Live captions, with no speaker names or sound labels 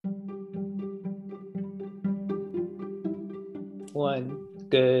One.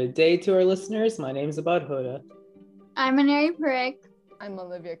 Good day to our listeners. My name is Abad Hoda. I'm Aneri Parekh. I'm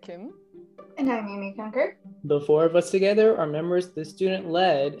Olivia Kim. And I'm Amy Conker. The four of us together are members of the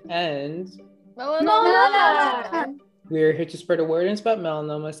student-led and Melanoma. we are here to spread awareness about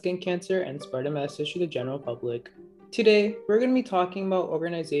melanoma, skin cancer, and spread a message to the general public. Today, we're going to be talking about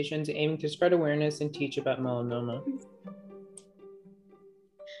organizations aiming to spread awareness and teach about melanoma.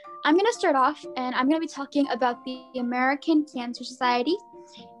 I'm going to start off and I'm going to be talking about the American Cancer Society.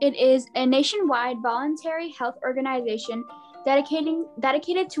 It is a nationwide voluntary health organization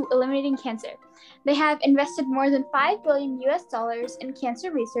dedicated to eliminating cancer. They have invested more than $5 billion in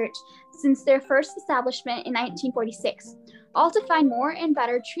cancer research since their first establishment in 1946, all to find more and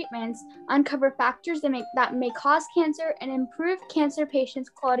better treatments, uncover factors that may cause cancer, and improve cancer patients'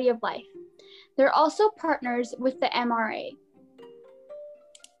 quality of life. They're also partners with the MRA.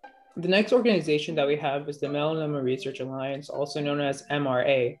 The next organization that we have is the Melanoma Research Alliance, also known as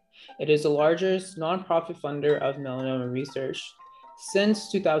MRA. It is the largest nonprofit funder of melanoma research. Since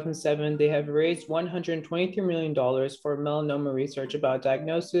 2007, they have raised $123 million for melanoma research about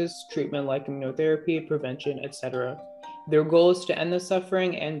diagnosis, treatment like immunotherapy, prevention, etc. Their goal is to end the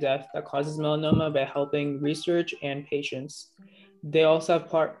suffering and death that causes melanoma by helping research and patients. They also have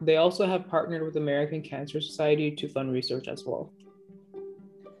partnered with the American Cancer Society to fund research as well.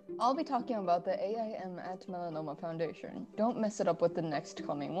 I'll be talking about the AIM at Melanoma Foundation. Don't mess it up with the next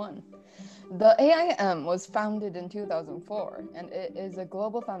coming one. The AIM was founded in 2004, and it is a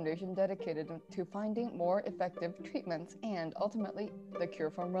global foundation dedicated to finding more effective treatments and ultimately the cure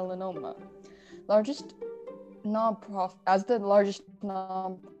for melanoma. As the largest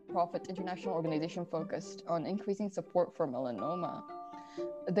nonprofit international organization focused on increasing support for melanoma,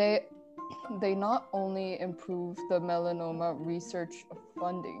 they not only improve the melanoma research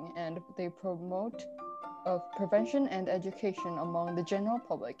funding, and they promote prevention and education among the general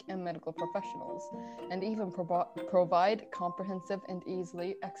public and medical professionals, and even provide comprehensive and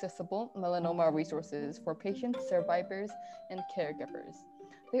easily accessible melanoma resources for patients, survivors, and caregivers.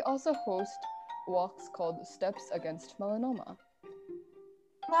 They also host walks called Steps Against Melanoma.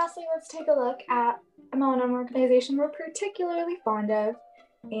 Lastly, let's take a look at a melanoma organization we're particularly fond of,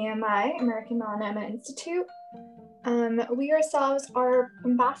 AMI, American Melanoma Institute. We ourselves are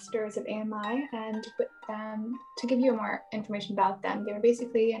ambassadors of AMI, and with them, to give you more information about them, they were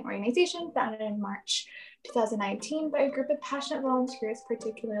basically an organization founded in March 2019 by a group of passionate volunteers,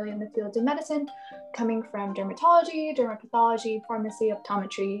 particularly in the field of medicine, coming from dermatology, dermapathology, pharmacy,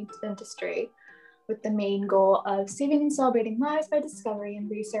 optometry, dentistry, with the main goal of saving and celebrating lives by discovery and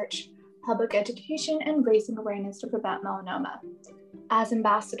research, public education, and raising awareness to prevent melanoma. As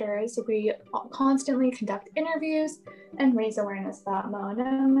ambassadors, we constantly conduct interviews and raise awareness about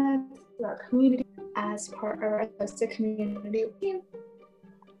melanoma to our community as part of our hosted community team.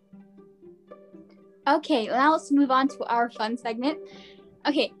 Okay, now let's move on to our fun segment.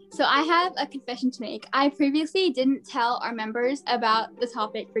 Okay, so I have a confession to make. I previously didn't tell our members about the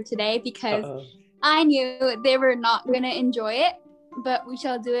topic for today because I knew they were not going to enjoy it, but we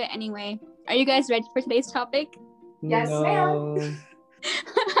shall do it anyway. Are you guys ready for today's topic? Yes, ma'am.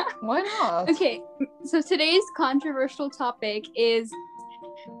 Why not? Okay, so today's controversial topic is,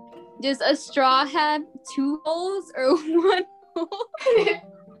 does a straw have two holes or one hole?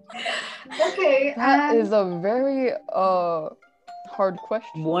 Okay. That is a very hard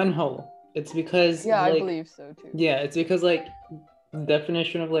question. One hole. It's because I believe so too. Yeah, it's because the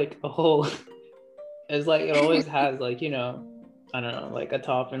definition of a hole is it always has I don't know, a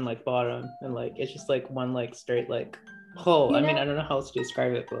top and bottom, and it's just one straight hole. I mean, I don't know how else to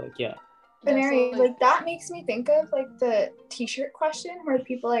describe it, but yeah. But Mary, that makes me think of the t-shirt question where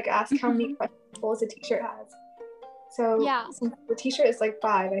people ask how many holes a t-shirt has. So yeah, the t-shirt is 5,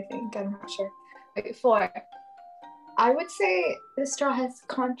 I think. I'm not sure. 4. I would say the straw has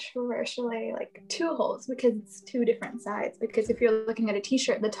controversially 2 holes because it's 2 different sides. Because if you're looking at a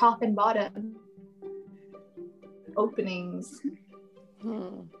t-shirt, the top and bottom openings.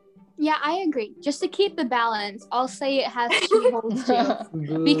 Yeah, I agree. Just to keep the balance, I'll say it has 2 holes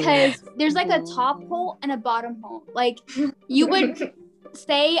too. Because there's a top hole and a bottom hole. You would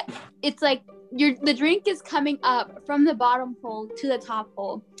say it's the drink is coming up from the bottom hole to the top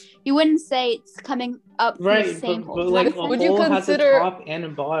hole. You wouldn't say it's coming up from the same hole. But a would you hole consider has a top and a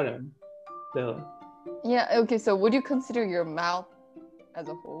bottom, though. Yeah. Okay. So, would you consider your mouth as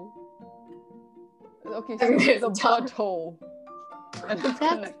a hole? Okay. So there's a butthole, and it's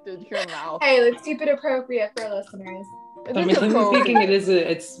connected to your mouth. Hey, let's keep it appropriate for listeners. Speaking,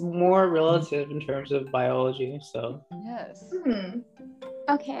 it's more relative in terms of biology. So yes.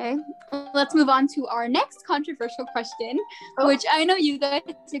 Okay. let's move on to our next controversial question, which I know you guys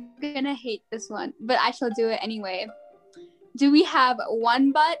are gonna hate this one, but I shall do it anyway. Do we have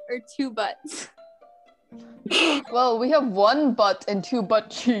one butt or two butts? Well, we have one butt and two butt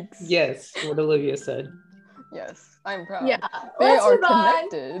cheeks. Yes, what Olivia said. Yes, I'm proud. Yeah. They Let's are move on.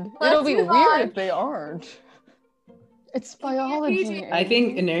 connected. Let's It'll be move weird on. if they aren't. It's biology. I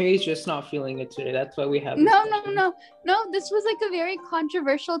think Amy. Inari's just not feeling it today. That's why we have No. This was like a very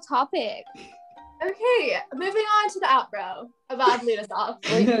controversial topic. Okay, moving on to the outro. About lead us off.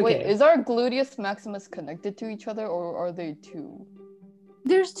 Wait, Okay. is our gluteus maximus connected to each other, or are they two?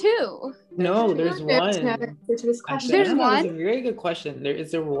 There's two. No, there's no one. answer to this question. Actually, I There's don't know, that's one? a very good question.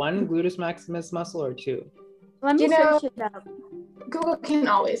 Is there one gluteus maximus muscle or two? Let me You know- search it up. Google can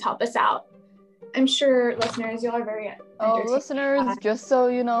always help us out. I'm sure listeners, y'all are very Oh, entertained. listeners, just so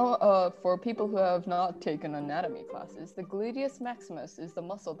you know, for people who have not taken anatomy classes, the gluteus maximus is the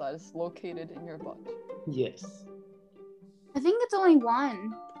muscle that is located in your butt. Yes. I think it's only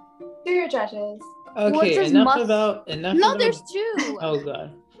one. Do your judges. Okay, says enough mus- about No, there's two. Oh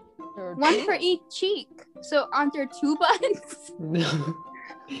god. There are One two. for each cheek. So aren't there two butts? No.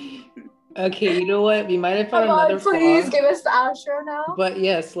 Okay, you know what? We might have found Come on, another please flaw. give us the outro now. But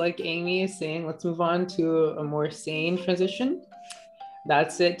yes, like Amy is saying, let's move on to a more sane transition.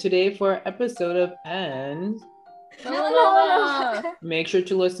 That's it today for our episode of And. No. Make sure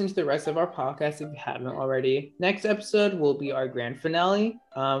to listen to the rest of our podcast if you haven't already. Next episode will be our grand finale.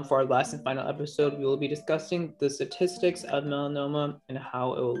 For our last and final episode, we will be discussing the statistics of melanoma and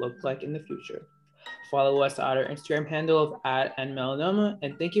how it will look like in the future. Follow us at our Instagram handle of @andmelanoma,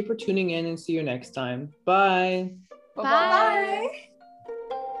 and thank you for tuning in and see you next time. Bye. Bye-bye. Bye.